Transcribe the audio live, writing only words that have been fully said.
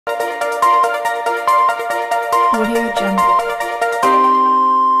Audio Jungle.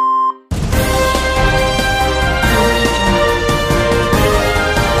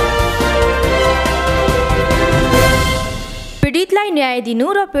 पीडितलाई न्याय दिनु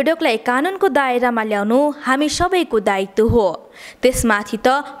र पीडकलाई कानुनको दायरामा ल्याउनु हामी सबैको दायित्व हो। त्यसमाथि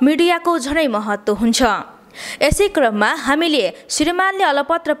त मिडियाको झनै महत्त्व हुन्छ। यसै क्रममा हामीले श्रीमानले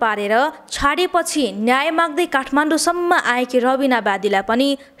अलपत्र पारेर छाडेपछि न्याय माग्दै काठमाडौँसम्म आएकी रबिना बादीलाई पनि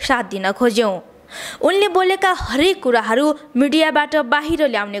साथ दिन खोज्यौं। उनले बोलेका हरेक कुराहरू मिडियाबाट बाहिर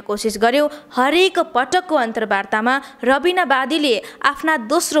ल्याउने कोसिस गर्यो। हरेक पटकको अन्तर्वार्तामा रबिना बादीले आफ्ना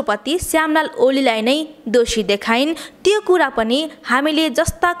दोस्रो पति श्यामलाल ओलीलाई नै दोषी देखाइन्। त्यो कुरा पनि हामीले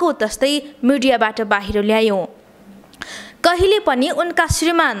जस्ताको तस्तै मिडियाबाट बाहिर ल्यायौं। कहिले पनि उनका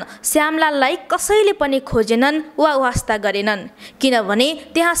श्रीमान श्यामलाललाई कसैले पनि खोजेनन् वा वास्ता गरेनन्, किनभने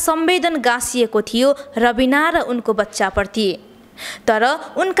त्यहाँ संवेदन गाँसिएको थियो रबिना र उनको बच्चाप्रति। तर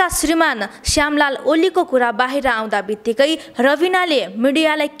उनका श्रीमान श्यामलाल ओलीको कुरा बाहिर आउँदा बित्तिकै रबिनाले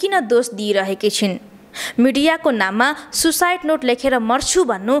मिडियालाई किन दोष दिइरहेकी छिन्? मिडियाको नाममा सुसाइड नोट लेखेर मर्छु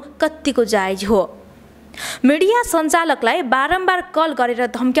भन्नु कत्तिको जायज हो? मिडिया सञ्चालकलाई बारम्बार कल गरेर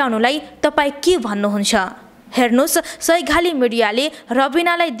धम्क्याउनुलाई तपाईँ के भन्नुहुन्छ? हेर्नुस्, सैघाली मिडियाले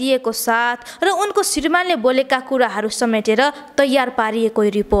रबिनालाई दिएको साथ र उनको श्रीमानले बोलेका कुराहरू समेटेर तयार पारिएको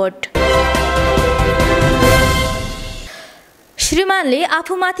रिपोर्ट। श्रीमानले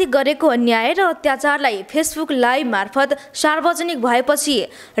आफूमाथि गरेको अन्याय र अत्याचारलाई फेसबुक लाइभ मार्फत सार्वजनिक भएपछि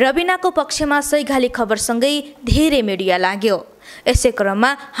रबिनाको पक्षमा सैघाली खबरसँगै धेरै मिडिया लाग्यो। यसै क्रममा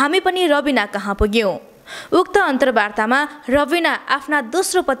हामी पनि रबिना कहाँ पुग्यौं। उक्त अन्तर्वार्तामा रबिना आफ्ना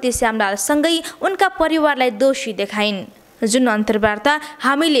दोस्रो पति श्यामलालसँगै उनका परिवारलाई दोषी देखाइन्। जुन अन्तर्वार्ता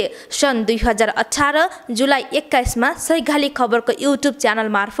हामीले सन् 2018 जुलाई 21 सैघाली खबरको युट्युब च्यानल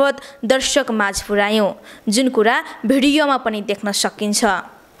मार्फत दर्शक माझ पुर्यायौं, जुन कुरा भिडियोमा पनि देख्न सकिन्छ।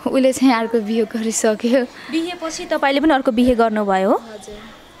 उले चाहिँ अर्को बिहे गरिसक्यो। बिहेपछि तपाईले पनि अर्को बिहे गर्नुभयो हो?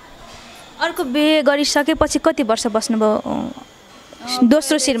 हजुर। अर्को बिहे गरिसकेपछि कति वर्ष बस्नुभयो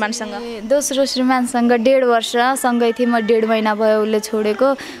दोस्रो श्रीमानसँग? दोस्रो श्रीमानसँग 1.5 वर्ष सँगै थिएँ म। 1.5 महिना भयो उसले छोडेको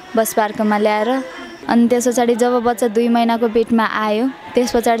बस पार्कमा ल्याएर। अनि त्यस पछाडि जब बच्चा 2 महिनाको पेटमा आयो,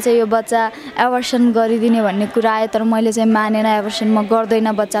 त्यस पछाडि चाहिँ यो बच्चा एबर्सन गरिदिने भन्ने कुरा आयो। तर मैले चाहिँ मानेन, एबर्सन म गर्दैन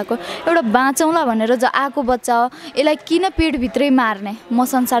बच्चाको। एउटा बाँचौँला भनेर जो आएको बच्चा हो, यसलाई किन पेटभित्रै मार्ने? म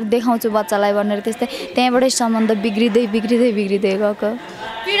संसार देखाउँछु बच्चालाई भनेर त्यस्तै त्यहाँबाटै सम्बन्ध बिग्रिँदै गएको।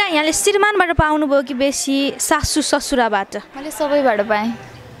 पीडा यहाँले श्रीमानबाट पाउनुभयो कि बेसी सासू ससुराबाट? मैले सबैबाट पाएँ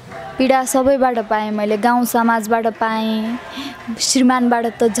पीडा, सबैबाट पाएँ मैले। गाउँ समाजबाट पाएँ, श्रीमानबाट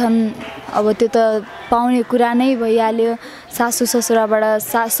त झन् अब त्यो त पाउने कुरा नै भइहाल्यो। सासू ससुराबाट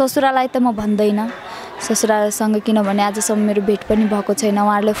ससुरालाई त म भन्दैन ससुरासँग, किनभने आजसम्म मेरो भेट पनि भएको छैन।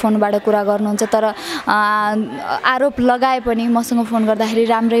 उहाँहरूले फोनबाट कुरा गर्नुहुन्छ, तर आरोप लगाए पनि मसँग फोन गर्दाखेरि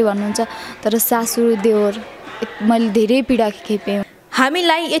राम्रै भन्नुहुन्छ। तर सासू देवर मैले धेरै पीडा खेपेँ।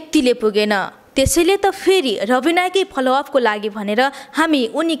 हामीलाई यतिले पुगेन, त्यसैले त फेरि रबिनाकै फलोअपको लागि भनेर हामी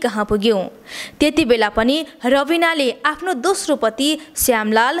उनी कहाँ पुग्यौं। त्यति बेला पनि रबिनाले आफ्नो दोस्रो पति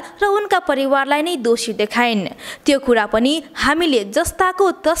श्यामलाल र उनका परिवारलाई नै दोषी देखाइन्। त्यो कुरा पनि हामीले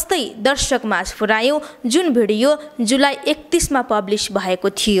जस्ताको तस्तै दर्शक माझ पुर्यायौं, जुन भिडियो जुलाई 31 पब्लिस भएको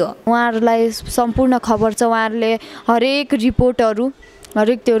थियो। उहाँहरूलाई सम्पूर्ण खबर छ, उहाँहरूले हरेक रिपोर्टहरू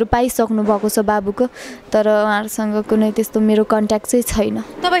हरेक त्योहरू पाइसक्नु भएको छ बाबुको। तर उहाँहरूसँग कुनै त्यस्तो मेरो कन्ट्याक्ट चाहिँ छैन।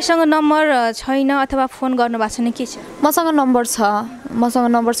 तपाईसँग नम्बर छैन अथवा फोन गर्नु भएको छैन? के छ? मसँग नम्बर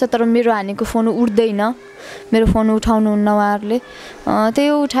छ, तर मेरो हानेको फोन उठ्दैन, मेरो फोन उठाउनुहुन्न उहाँहरूले। त्यही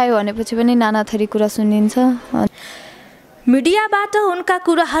उठायो भनेपछि पनि नाना थरी कुरा सुनिन्छ। मिडियाबाट उनका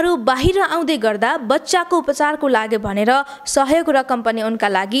कुराहरू बाहिर आउँदै गर्दा बच्चाको उपचारको लागि भनेर सहयोग रकम पनि उनका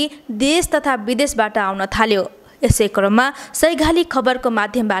लागि देश तथा विदेशबाट आउन थाल्यो। यसै क्रममा सैघाली खबरको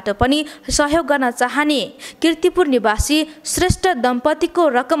माध्यमबाट पनि सहयोग गर्न चाहने कीर्तिपुर निवासी श्रेष्ठ दम्पतिको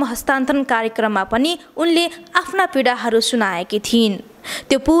रकम हस्तान्तरण कार्यक्रममा पनि उनले आफ्ना पीडाहरू सुनाएकी थिइन्।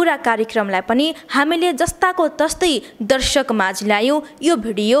 त्यो पुरा कार्यक्रमलाई पनि हामीले जस्ताको तस्तै दर्शक माझ ल्यायौं। यो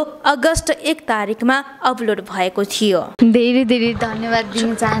भिडियो अगस्त 1 तारिकमा अपलोड भएको थियो। धेरै धेरै धन्यवाद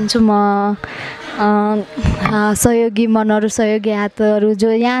दिन चाहन्छु म सहयोगी मनहरू, सहयोगी हातहरू जो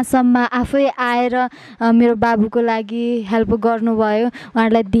यहाँसम्म आफै आएर मेरो बाबुको लागि हेल्प गर्नुभयो,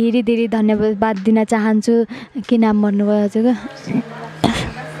 उहाँहरूलाई धेरै धेरै धन्यवाद दिन चाहन्छु। के नाम भन्नुभयो हजुरको?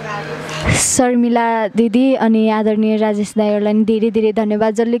 शर्मिला दिदी अनि आदरणीय राजेश दाईहरूलाई नि धेरै धेरै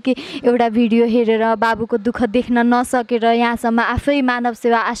धन्यवाद, जसले कि एउटा भिडियो हेरेर बाबुको दुःख देख्न नसकेर यहाँसम्म आफै मानव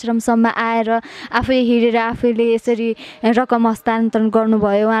सेवा आश्रमसम्म आएर आफै हेरेर आफैले यसरी रकम हस्तान्तरण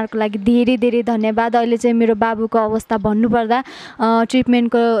गर्नुभयो। उहाँहरूको लागि धेरै धेरै धन्यवाद। अहिले चाहिँ मेरो बाबुको अवस्था भन्नुपर्दा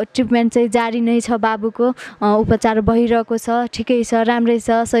ट्रिटमेन्ट चाहिँ जारी नै छ, बाबुको उपचार भइरहेको छ, ठिकै छ, राम्रै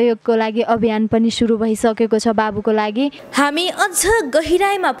छ। सहयोगको लागि अभियान पनि सुरु भइसकेको छ बाबुको लागि। हामी अझ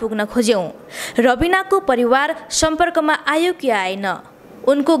गहिराइमा पुग्न खोज्यौँ। रबिनाको परिवार सम्पर्कमा आयो कि आएन,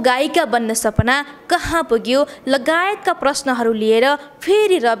 उनको गायिका बन्ने सपना कहाँ पुग्यो लगायतका प्रश्नहरू लिएर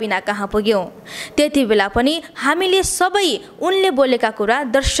फेरि रबिना कहाँ पुग्यौँ। त्यति बेला पनि हामीले सबै उनले बोलेका कुरा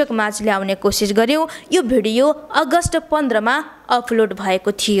दर्शकमाझ ल्याउने कोसिस गर्यौँ। यो भिडियो अगस्त 15 अपलोड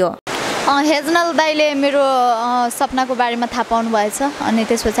भएको थियो। हेजनल दाईले मेरो सपनाको बारेमा थाहा पाउनु भएछ अनि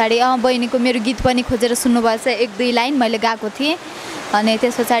त्यस पछाडि बहिनीको मेरो गीत पनि खोजेर सुन्नुभएछ, 1-2 लाइन मैले गाएको थिएँ। अनि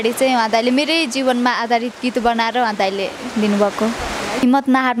त्यस पछाडि चाहिँ उहाँ दाइले मेरै जीवनमा आधारित गीत बनाएर उहाँ दाइले दिनुभएको। हिम्मत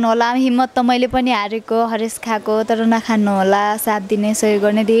नहार्नु होला, हिम्मत त मैले पनि हारेको, हरेस खाएको, तर नखानु होला, साथ दिने सहयोग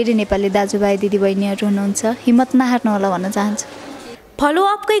गर्ने धेरै नेपाली दाजुभाइ दिदीबहिनीहरू हुनुहुन्छ, हिम्मत नहार्नु होला भन्न चाहन्छु।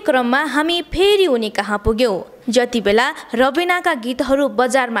 फलोअपकै क्रममा हामी फेरि उनी कहाँ पुग्यौँ। जति बेला रबिनाका गीतहरू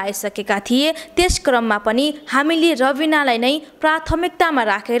बजारमा आइसकेका थिए त्यस क्रममा पनि हामीले रबिनालाई नै प्राथमिकतामा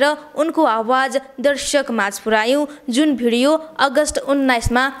राखेर उनको आवाज दर्शकमाझ पुर्यायौँ, जुन भिडियो अगस्त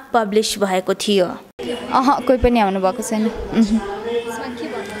 19 पब्लिस भएको थियो। कोही पनि आउनु भएको छैन।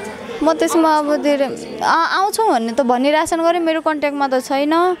 म त्यसमा अब धेरै आउँछौँ भन्ने त भनिरासन गरेँ, मेरो कन्ट्याक्टमा त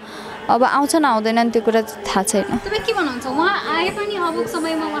छैन। अब आउँछन् आउँदैनन् त्यो कुरा थाहा छैन। तपाईँ के भन्नुहुन्छ? उहाँ आए पनि अब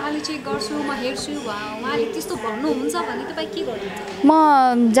समयमा उहाँले चेक गर्छु, म हेर्छु, उहाँले त्यस्तो भन्नुहुन्छ भने तपाईँ के गर्नुहुन्छ?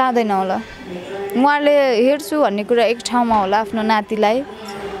 म जाँदैन होला, उहाँले हेर्छु भन्ने कुरा एक ठाउँमा होला आफ्नो नातिलाई,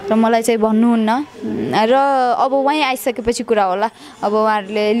 र मलाई चाहिँ भन्नुहुन्न। र अब वहीँ आइसकेपछि कुरा होला, अब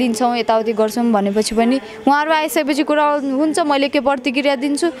उहाँहरूले लिन्छौँ यताउति गर्छौँ भनेपछि पनि उहाँहरू आइसकेपछि कुरा हुन्छ, मैले के प्रतिक्रिया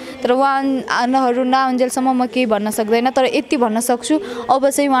दिन्छु। तर उहाँहरू नआउन्जेलसम्म म केही भन्न सक्दैन, तर यति भन्न सक्छु अब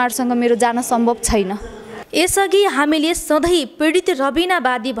चाहिँ उहाँहरूसँग मेरो जान सम्भव छैन। यसअघि हामीले सधैँ पीडित रबिना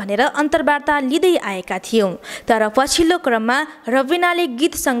बादी भनेर अन्तर्वार्ता लिँदै आएका थियौँ, तर पछिल्लो क्रममा रबिनाले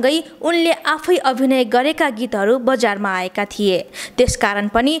गीतसँगै उनले आफै अभिनय गरेका गीतहरू बजारमा आएका थिए। त्यसकारण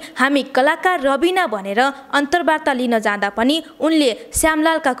पनि हामी कलाकार रबिना भनेर अन्तर्वार्ता लिन जाँदा पनि उनले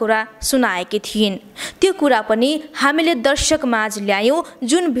श्यामलालका कुरा सुनाएकी थिइन्। त्यो कुरा पनि हामीले दर्शकमाझ ल्यायौँ,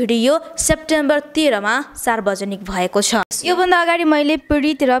 जुन भिडियो सेप्टेम्बर 13 सार्वजनिक भएको छ। योभन्दा अगाडि मैले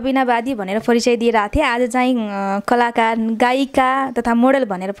पीडित रबिना बादी भनेर परिचय दिइरहेको थिएँ, आज कलाकार गायिका तथा मोडल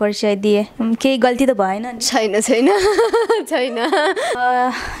भनेर परिचय दिए। केही गल्ती त भएन? छैन।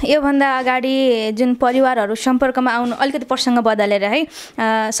 योभन्दा अगाडि जुन परिवारहरू सम्पर्कमा आउनु, अलिकति प्रसङ्ग बदलेर है,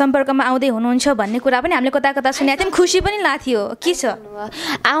 सम्पर्कमा आउँदै हुनुहुन्छ भन्ने कुरा पनि हामीले कता कता सुनेको थियौँ, खुसी पनि लाग्थ्यो। के छ?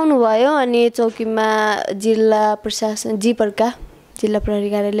 आउनुभयो अनि चौकीमा जिल्ला प्रशासन जिल्ला प्रहरी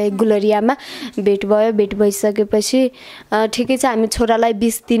कार्यालय गुलरियामा भेट भयो। भेट भइसकेपछि ठिकै छ, हामी छोरालाई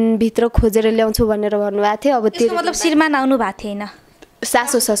 20 दिनभित्र खोजेर ल्याउँछु भनेर भन्नुभएको थियो। अब त्यसको मतलब श्रीमान आउनु भएको थिएन,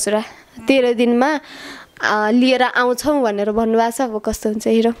 सासू ससुरा 13 दिनमा लिएर आउँछौँ भनेर भन्नुभएको छ। अब कस्तो हुन्छ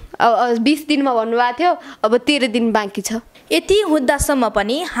हेरौँ। अब 20 दिनमा भन्नुभएको थियो, अब 13 दिन बाँकी छ। यति हुँदासम्म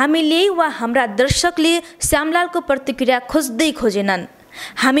पनि हामीले वा हाम्रा दर्शकले श्यामलालको प्रतिक्रिया खोजेनन्।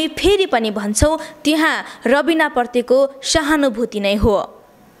 हामी फेरि पनि भन्छौँ, त्यहाँ रबिनाप्रतिको सहानुभूति नै हो।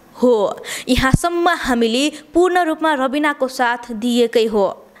 यहाँसम्म हामीले पूर्ण रूपमा रबिनाको साथ दिएकै हो,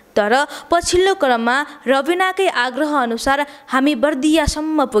 तर पछिल्लो क्रममा रबिनाकै आग्रह अनुसार हामी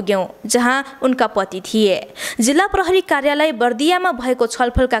बर्दियासम्म पुग्यौँ, जहाँ उनका पति थिए। जिल्ला प्रहरी कार्यालय बर्दियामा भएको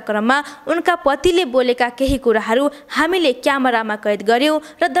छलफलका क्रममा उनका पतिले बोलेका केही कुराहरू हामीले क्यामेरामा कैद गर्यौँ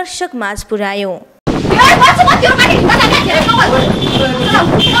र दर्शकमाझ पुर्यायौँ।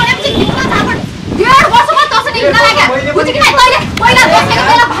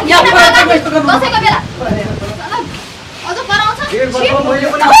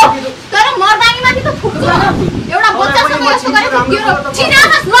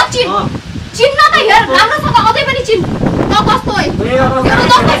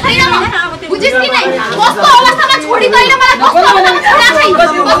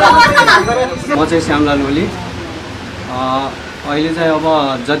 म चाहिँ श्यामलाल ओली। अहिले चाहिँ अब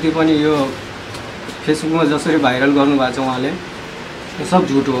जति पनि यो फेसबुकमा जसरी भाइरल गर्नुभएको छ उहाँले, यो सब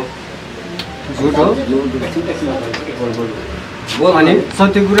झुट हो। अनि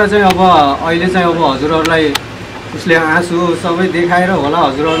सत्य कुरा चाहिँ अब अहिले चाहिँ अब हजुरहरूलाई उसले आँसु सबै देखाएर होला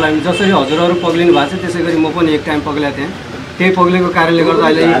हजुरहरूलाई, जसरी हजुरहरू पग्लिनु भएको छ त्यसै गरी म पनि एक टाइम पग्लेको थिएँ। त्यही पग्लेको कारणले गर्दा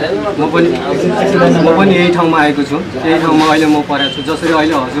अहिले म पनि यही ठाउँमा आएको छु, यही ठाउँमा अहिले म परेको छु। जसरी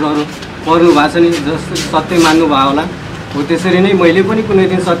अहिले हजुरहरू पर्नु भएको छ नि, जस्तो सत्य मान्नु भयो होला, हो त्यसरी नै मैले पनि कुनै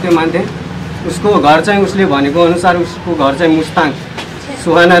दिन सत्य मान्थेँ। उसको घर चाहिँ उसले भनेको अनुसार उसको घर चाहिँ मुस्ताङ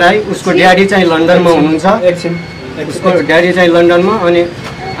सुहाना राई, उसको ड्याडी चाहिँ लन्डनमा हुनुहुन्छ, उसको ड्याडी चाहिँ लन्डनमा, अनि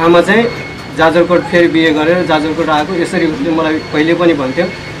आमा चाहिँ जाजरकोट फेरि बिहे गरेर जाजरकोट आएको, यसरी उसले मलाई पहिले पनि भन्थ्यो।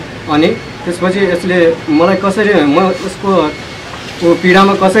 अनि त्यसपछि यसले मलाई कसरी म उसको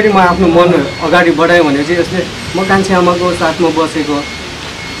पीडामा कसरी म आफ्नो मन अगाडि बढाएँ भने चाहिँ यसले म कान्छी आमाको साथमा बसेको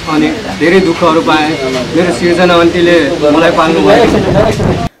अनि धेरै दुःखहरू पाएँ। मेरो सिर्जना आन्टीले मलाई पाल्नु भयो।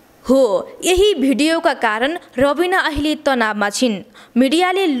 हो, यही भिडियोका कारण रबिना अहिले तनावमा छिन्।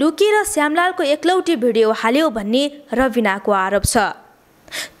 मिडियाले लुकेर श्यामलालको एकलौटी भिडियो हाल्यो भन्ने रबिनाको आरोप छ।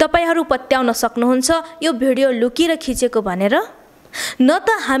 तपाईहरू पत्याउन सक्नुहुन्छ यो भिडियो लुकेर खिचेको भनेर? न त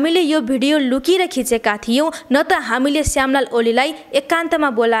हामीले यो भिडियो लुकेर खिचेका थियौँ, न त हामीले श्यामलाल ओलीलाई एकान्तमा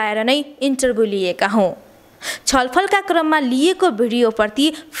बोलाएर नै इन्टरभ्यू लिएका हौँ। छलफलका क्रममा लिएको भिडियोप्रति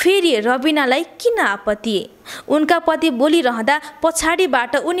फेरि रबिनालाई किन आपत्ति? उनका पति बोलिरहँदा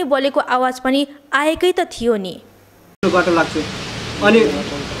पछाडिबाट उनी बोलेको आवाज पनि आएकै त थियो नि। लाग्छ अनि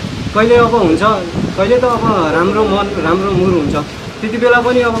कहिले अब हुन्छ, कहिले त अब राम्रो मन राम्रो मुड हुन्छ, त्यति बेला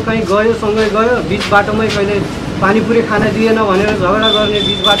पनि अब कहीँ गयो सँगै गयो, बिच बाटोमै कहिले पानीपुरी खाना दिएन भनेर झगडा गर्ने,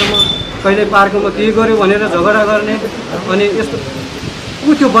 बिच बाटोमा कहिले पार्कमा के गर्यो भनेर झगडा गर्ने। अनि यस्तो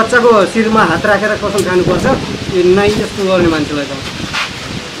त्यो बच्चाको शिरमा हात राखेर कसम खानुपर्छ नै यस्तो गर्ने मान्छेलाई त।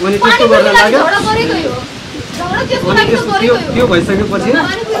 अनि त्यस्तो गर्न लाग्यो। त्यो भइसकेपछि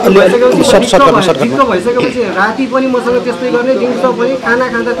राति पनि मसँग त्यस्तै गर्ने, दिउँसो पनि खाना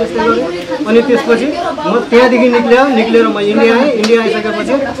खाँदा त्यस्तै गर्ने। अनि त्यसपछि म त्यहाँदेखि निक्लेर म इन्डिया आएँ। इन्डिया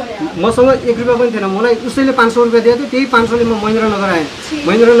आइसकेपछि मसँग 1 रुपियाँ पनि थिएन। मलाई उसैले 500 रुपियाँ दिएको थियो, त्यही 500ले म महेन्द्रनगर आएँ।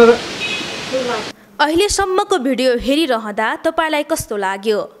 महेन्द्रनगर अहिलेसम्मको भिडियो हेरिरहँदा तपाईँलाई कस्तो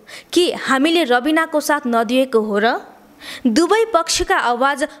लाग्यो? कि हामीले रबिनाको साथ नदिएको हो र? दुवै पक्षका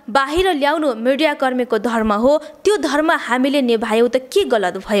आवाज बाहिर ल्याउनु मिडियाकर्मीको धर्म हो, त्यो धर्म हामीले निभायौँ त के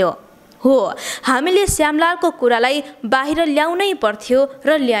गलत भयो? हो, हामीले श्यामलालको कुरालाई बाहिर ल्याउनै पर्थ्यो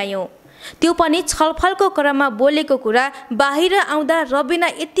र ल्यायौँ। त्यो पनि छलफलको क्रममा बोलेको कुरा बाहिर आउँदा रबिना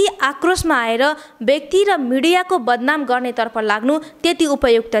यति आक्रोशमा आएर व्यक्ति र मिडियाको बदनाम गर्नेतर्फ लाग्नु त्यति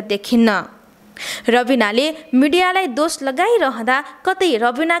उपयुक्त देखिन्न। रबिनाले मिडियालाई दोष लगाइरहँदा कतै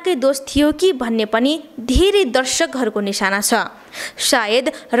रबिनाकै दोष थियो कि भन्ने पनि धेरै दर्शकहरूको निशाना छ। सायद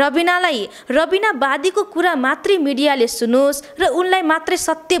रबिना बादीको कुरा मात्रै मिडियाले सुनोस् र उनलाई मात्रै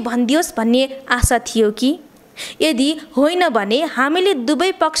सत्य भनिदियोस् भन्ने आशा थियो कि? यदि होइन भने हामीले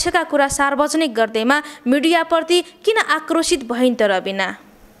दुवै पक्षका कुरा सार्वजनिक गर्दैमा मिडियाप्रति किन आक्रोशित भइन् त रबिना?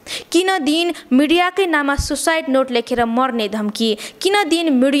 किन दिन मिडियाकै नाममा सुसाइड नोट लेखेर मर्ने धम्की? किन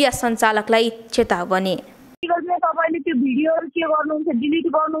दिन मिडिया सञ्चालकलाई चेतावनी? तपाईँले त्यो भिडियोहरू के गर्नुहुन्छ, डिलिट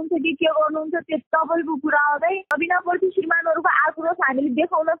गर्नुहुन्छ कि के गर्नुहुन्छ, त्यो तपाईँको कुरा आउँदै रबिनाप्रति श्रीमानहरूको आक्रोश हामीले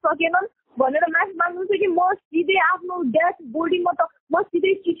देखाउन सकेनन् भनेर माफी माग्नुहुन्छ कि म सिधै आफ्नो डेथ बोडीमा त म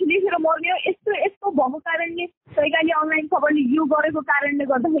सिधै चिठी लेखेर मर्ने हो? यस्तो भएको कारणले सैगाली अनलाइन खबरले यो गरेको कारणले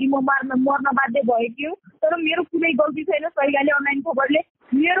गर्दाखेरि म मर्न बाध्य भएको हो। तर मेरो कुनै गल्ती छैन। सैगाली अनलाइन खबरले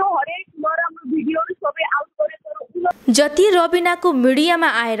मेरो हरेक नराम्रो भिडियोहरू सबै आउट गरेर जति रबिनाको मिडियामा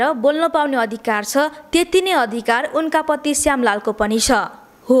आएर बोल्न पाउने अधिकार छ त्यति नै अधिकार उनका पति श्यामलालको पनि छ।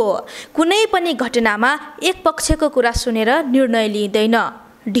 हो, कुनै पनि घटनामा एक पक्षको कुरा सुनेर निर्णय लिइँदैन।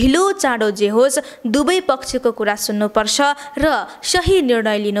 ढिलो चाँडो जे होस् दुवै पक्षको कुरा सुन्नुपर्छ र सही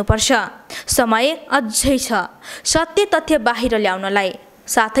निर्णय लिनुपर्छ। समय अझै छ सत्य तथ्य बाहिर ल्याउनलाई।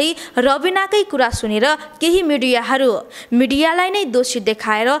 साथै रबिनाकै कुरा सुनेर केही मिडियालाई नै दोषी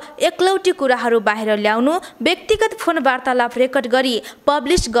देखाएर एकलौटी कुराहरू बाहिर ल्याउनु, व्यक्तिगत फोन वार्तालाप रेकर्ड गरी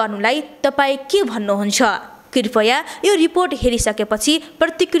पब्लिस गर्नुलाई तपाईँ के भन्नुहुन्छ? कृपया यो रिपोर्ट हेरिसकेपछि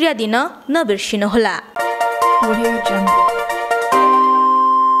प्रतिक्रिया दिन नबिर्सिनुहोला।